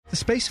The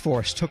Space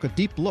Force took a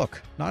deep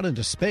look, not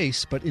into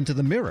space, but into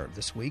the mirror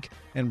this week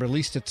and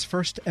released its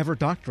first ever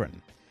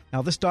doctrine.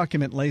 Now, this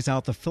document lays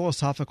out the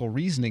philosophical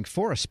reasoning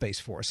for a Space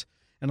Force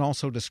and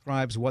also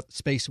describes what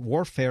space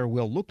warfare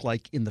will look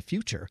like in the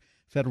future.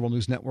 Federal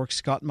News Network's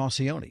Scott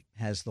Maucione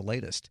has the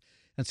latest.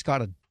 And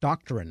Scott, a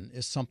doctrine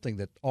is something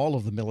that all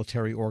of the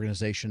military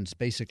organizations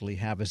basically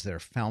have as their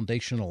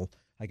foundational,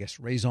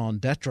 raison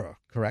d'etre,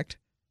 correct?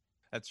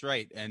 That's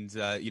right. And,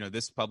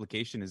 this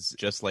publication is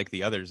just like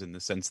the others in the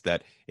sense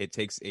that it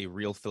takes a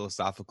real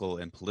philosophical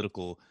and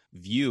political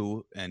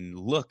view and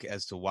look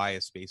as to why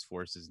a Space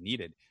Force is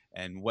needed.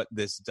 And what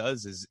this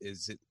does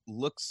is it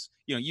looks,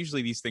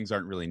 usually these things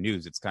aren't really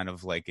news. It's kind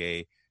of like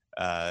a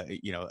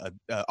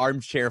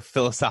armchair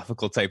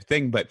philosophical type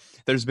thing, but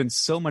there's been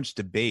so much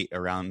debate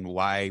around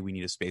why we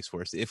need a Space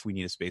Force, if we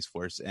need a Space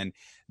Force. And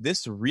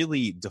this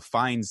really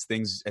defines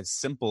things as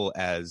simple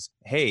as,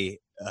 hey,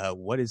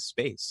 what is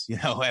space?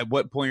 At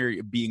what point are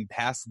you being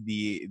past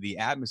the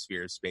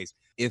atmosphere of space?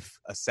 If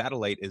a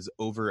satellite is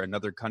over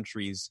another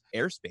country's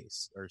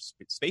airspace or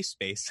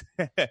space,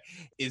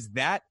 is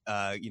that,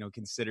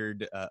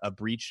 considered a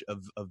breach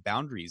of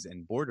boundaries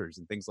and borders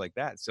and things like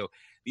that? So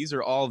these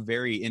are all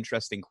very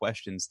interesting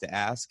questions to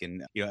ask.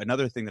 And,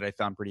 another thing that I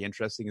found pretty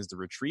interesting is the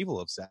retrieval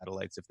of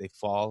satellites if they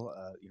fall,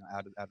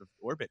 out of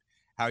orbit.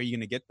 How are you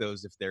going to get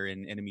those if they're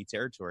in enemy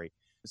territory?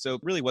 So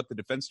really what the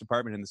Defense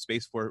Department and the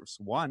Space Force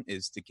want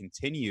is to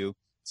continue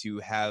to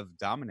have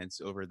dominance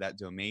over that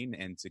domain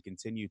and to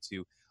continue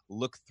to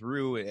look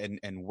through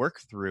and work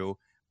through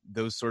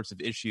those sorts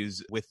of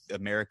issues with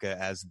America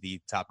as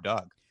the top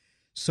dog.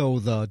 So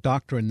the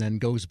doctrine then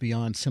goes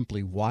beyond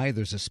simply why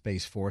there's a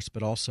Space Force,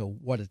 but also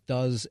what it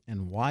does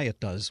and why it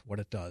does what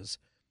it does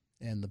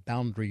and the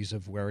boundaries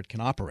of where it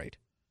can operate.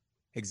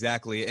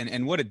 Exactly.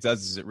 And what it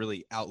does is it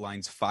really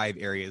outlines 5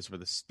 areas where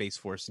the Space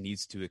Force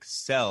needs to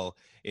excel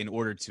in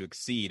order to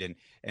exceed.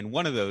 And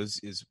one of those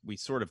is we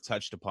sort of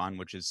touched upon,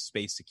 which is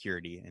space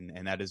security.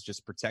 And that is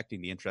just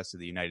protecting the interests of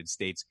the United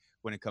States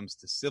when it comes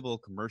to civil,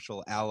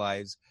 commercial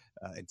allies,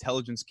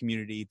 intelligence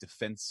community,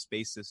 defense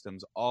space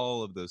systems,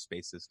 all of those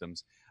space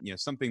systems.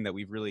 Something that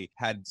we've really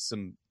had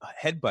some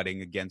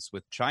headbutting against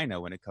with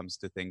China when it comes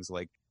to things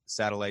like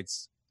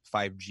satellites,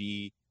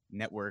 5G,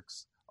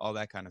 networks, all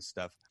that kind of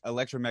stuff.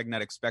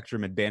 Electromagnetic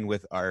spectrum and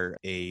bandwidth are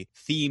a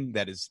theme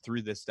that is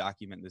through this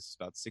document. This is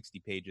about 60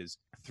 pages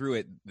through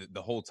it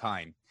the whole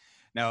time.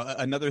 Now,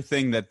 another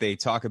thing that they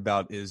talk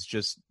about is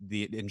just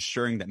the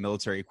ensuring that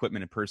military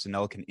equipment and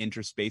personnel can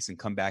enter space and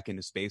come back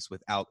into space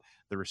without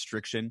the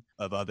restriction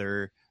of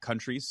other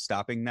countries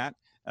stopping that.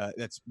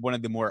 That's one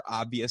of the more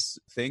obvious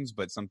things,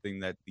 but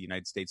something that the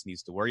United States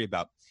needs to worry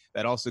about.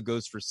 That also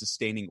goes for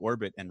sustaining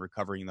orbit and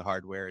recovering the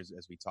hardware,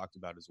 as we talked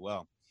about as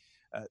well.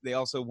 They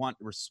also want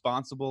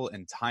responsible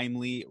and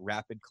timely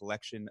rapid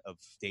collection of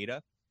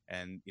data.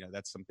 And,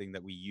 that's something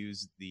that we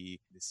use the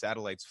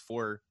satellites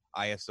for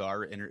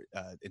ISR,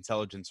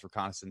 intelligence,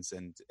 reconnaissance,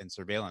 and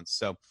surveillance.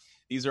 So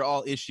these are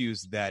all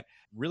issues that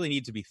really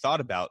need to be thought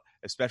about,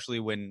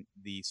 especially when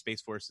the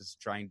Space Force is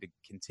trying to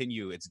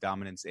continue its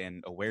dominance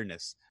and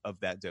awareness of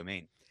that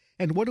domain.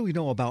 And what do we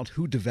know about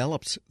who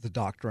develops the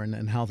doctrine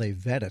and how they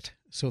vet it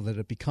so that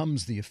it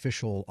becomes the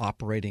official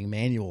operating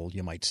manual,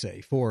 you might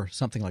say, for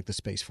something like the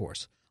Space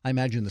Force? I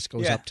imagine this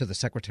goes up to the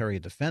Secretary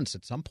of Defense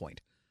at some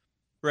point.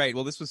 Right.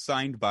 Well, this was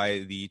signed by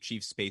the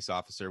Chief Space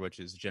Officer, which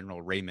is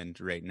General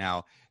Raymond right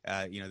now.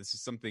 This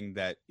is something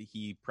that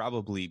he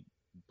probably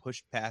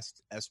pushed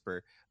past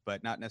Esper,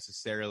 but not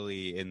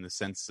necessarily in the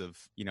sense of,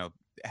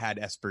 had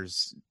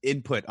Esper's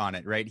input on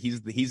it, right?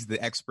 He's the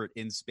expert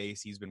in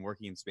space. He's been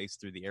working in space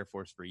through the Air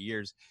Force for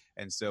years.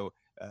 And so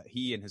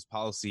he and his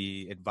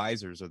policy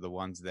advisors are the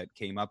ones that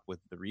came up with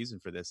the reason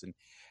for this.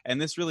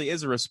 And this really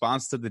is a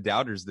response to the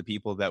doubters, the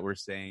people that were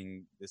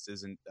saying this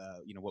isn't,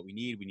 what we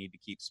need. We need to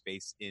keep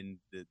space in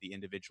the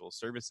individual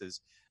services.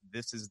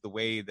 This is the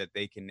way that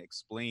they can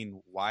explain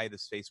why the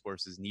Space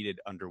Force is needed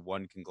under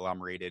one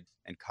conglomerated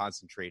and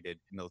concentrated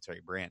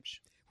military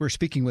branch. We're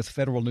speaking with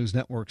Federal News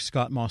Network's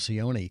Scott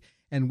Maucione.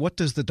 And what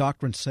does the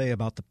doctrine say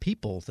about the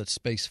people that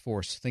Space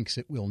Force thinks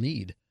it will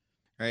need?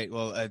 Right.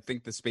 Well, I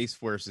think the Space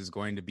Force is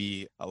going to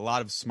be a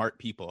lot of smart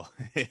people.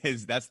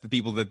 That's the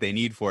people that they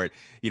need for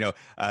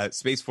it.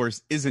 Space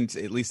Force isn't,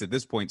 at least at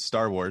this point,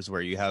 Star Wars,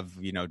 where you have,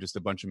 just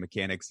a bunch of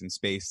mechanics in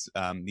space.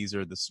 These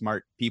are the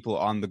smart people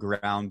on the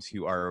ground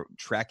who are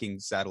tracking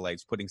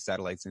satellites, putting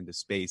satellites into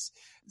space.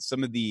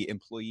 Some of the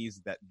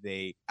employees that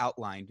they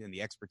outlined and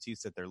the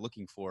expertise that they're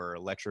looking for are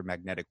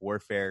electromagnetic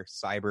warfare,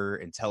 cyber,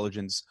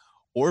 intelligence,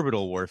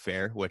 orbital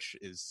warfare, which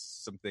is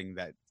something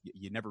that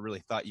you never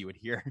really thought you would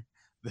hear.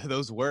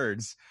 Those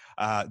words,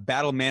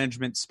 battle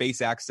management,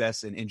 space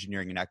access, and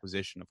engineering and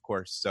acquisition, of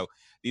course. So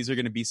these are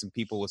going to be some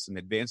people with some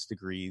advanced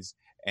degrees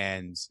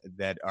and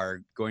that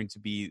are going to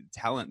be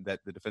talent that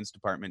the Defense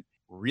Department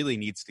really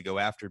needs to go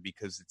after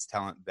because it's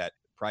talent that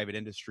private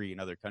industry and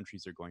other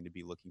countries are going to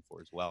be looking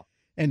for as well.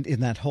 And in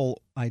that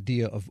whole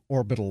idea of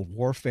orbital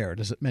warfare,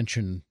 does it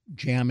mention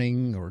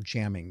jamming or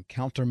jamming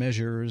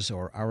countermeasures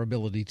or our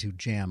ability to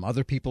jam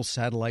other people's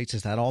satellites?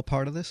 Is that all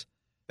part of this?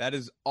 That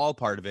is all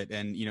part of it.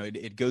 And,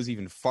 it goes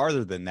even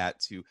farther than that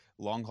to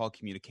long-haul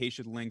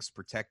communication links,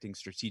 protecting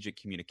strategic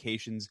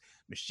communications,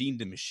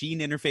 machine-to-machine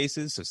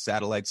interfaces, so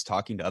satellites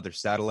talking to other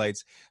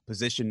satellites,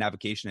 position,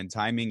 navigation, and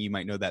timing. You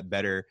might know that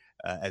better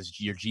as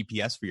your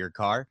GPS for your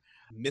car.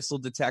 Missile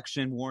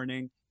detection,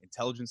 warning,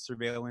 intelligence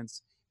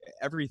surveillance.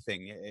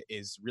 Everything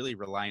is really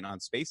relying on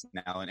space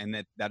now.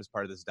 And that is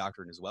part of this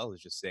doctrine as well,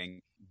 is just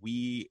saying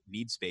we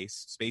need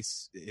space.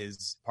 Space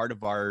is part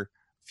of our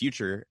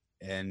future.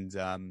 And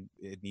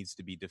it needs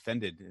to be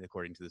defended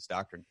according to this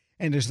doctrine.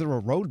 And is there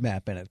a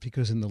roadmap in it?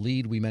 Because in the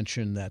lead, we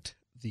mentioned that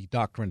the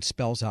doctrine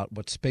spells out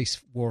what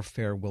space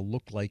warfare will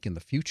look like in the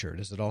future.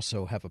 Does it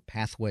also have a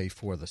pathway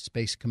for the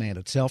Space Command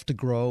itself to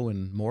grow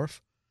and morph?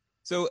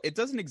 So it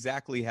doesn't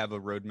exactly have a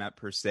roadmap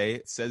per se.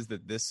 It says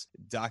that this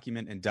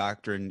document and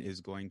doctrine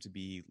is going to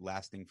be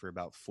lasting for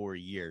about 4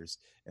 years.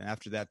 And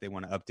after that, they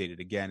want to update it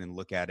again and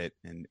look at it.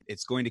 And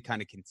it's going to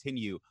kind of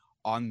continue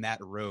on that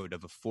road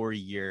of a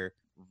 4-year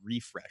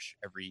refresh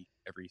every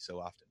so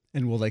often.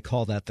 And will they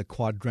call that the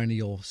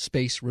quadrennial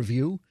space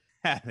review?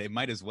 They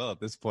might as well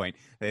at this point.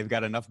 They've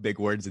got enough big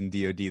words in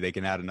DoD, they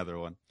can add another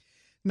one.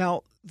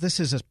 Now, this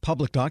is a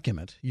public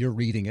document. You're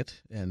reading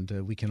it,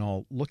 and we can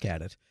all look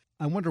at it.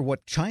 I wonder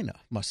what China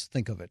must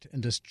think of it.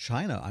 And does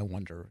China, I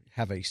wonder,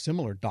 have a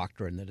similar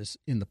doctrine that is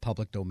in the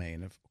public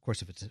domain? Of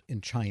course, if it's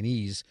in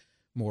Chinese,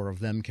 more of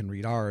them can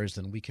read ours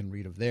than we can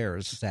read of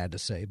theirs, sad to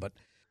say. But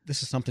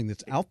this is something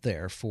that's out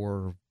there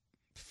for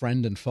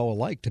friend and foe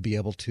alike to be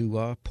able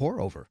to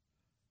pore over.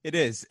 It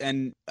is.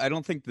 And I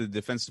don't think the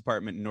Defense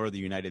Department nor the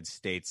United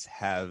States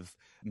have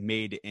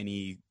made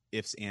any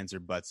ifs, ands, or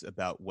buts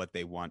about what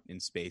they want in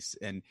space.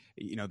 And,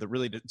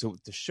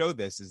 to show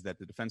this is that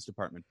the Defense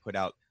Department put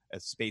out a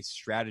space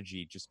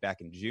strategy just back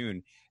in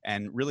June.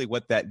 And really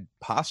what that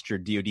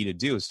postured DoD to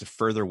do is to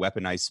further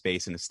weaponize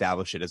space and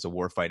establish it as a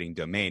warfighting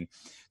domain.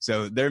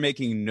 So they're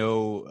making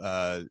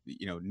no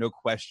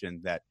question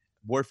that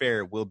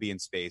warfare will be in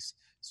space.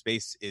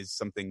 Space is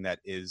something that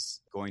is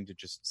going to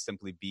just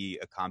simply be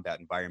a combat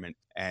environment.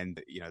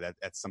 And,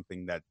 that's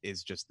something that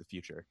is just the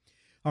future.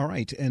 All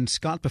right. And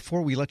Scott,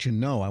 before we let you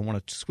know, I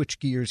want to switch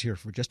gears here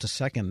for just a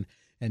second.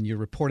 And you're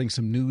reporting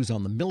some news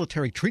on the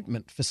military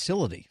treatment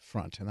facility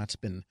front. And that's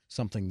been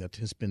something that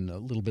has been a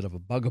little bit of a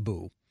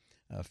bugaboo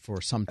for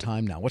some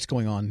time now. What's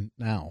going on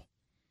now?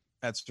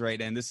 That's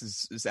right. And this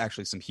is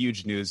actually some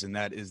huge news, and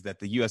that is that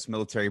the U.S.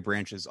 military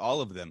branches, all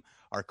of them,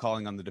 are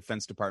calling on the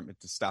Defense Department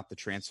to stop the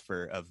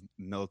transfer of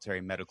military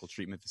medical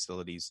treatment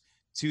facilities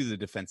to the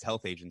Defense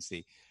Health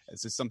Agency.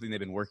 This is something they've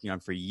been working on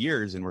for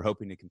years, and we're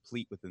hoping to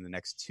complete within the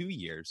next 2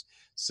 years.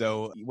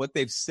 So what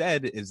they've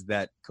said is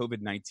that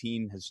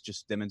COVID-19 has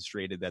just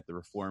demonstrated that the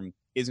reform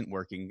isn't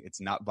working.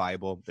 It's not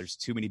viable. There's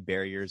too many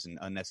barriers and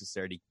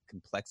unnecessary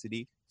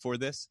complexity for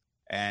this.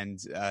 And,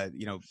 I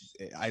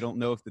don't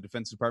know if the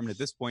Defense Department at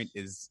this point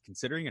is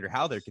considering it or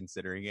how they're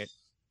considering it,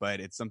 but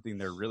it's something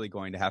they're really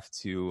going to have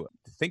to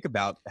think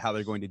about how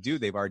they're going to do.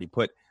 They've already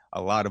put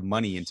a lot of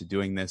money into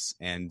doing this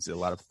and a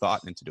lot of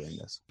thought into doing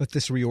this. But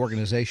this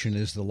reorganization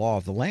is the law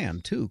of the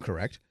land too,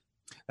 correct?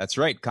 That's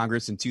right.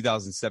 Congress in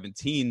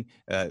 2017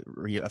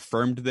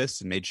 reaffirmed this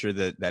and made sure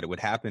that it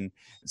would happen.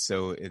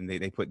 And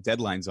they put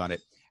deadlines on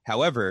it.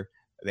 However,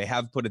 they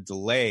have put a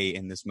delay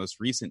in this most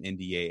recent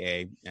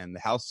NDAA and the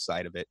House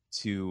side of it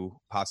to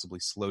possibly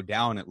slow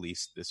down at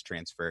least this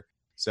transfer.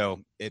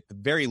 So at the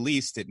very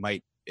least, it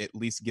might at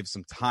least give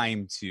some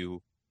time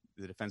to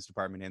the Defense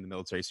Department and the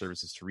military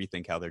services to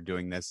rethink how they're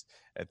doing this.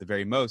 At the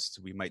very most,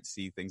 we might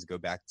see things go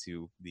back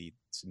to the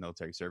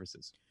military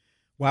services.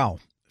 Wow.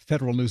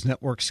 Federal News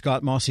Network,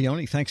 Scott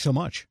Maucione, thanks so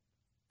much.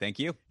 Thank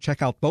you.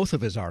 Check out both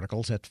of his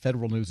articles at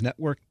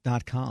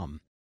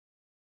federalnewsnetwork.com.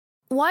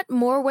 Want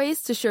more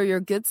ways to show your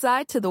good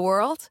side to the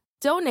world?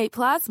 Donate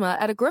plasma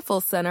at a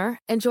Grifols Center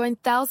and join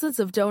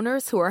thousands of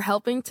donors who are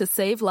helping to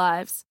save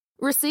lives.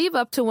 Receive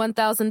up to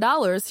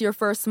 $1,000 your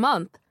first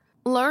month.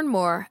 Learn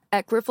more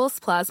at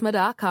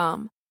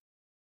grifolsplasma.com.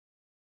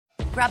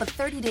 Grab a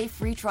 30-day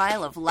free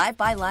trial of Live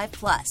by Live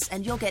Plus,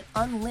 and you'll get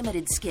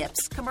unlimited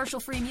skips,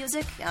 commercial-free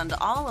music, and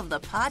all of the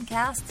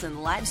podcasts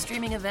and live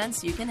streaming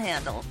events you can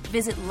handle.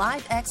 Visit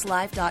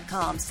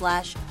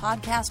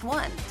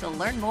livexlive.com/podcast1 to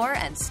learn more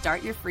and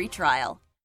start your free trial.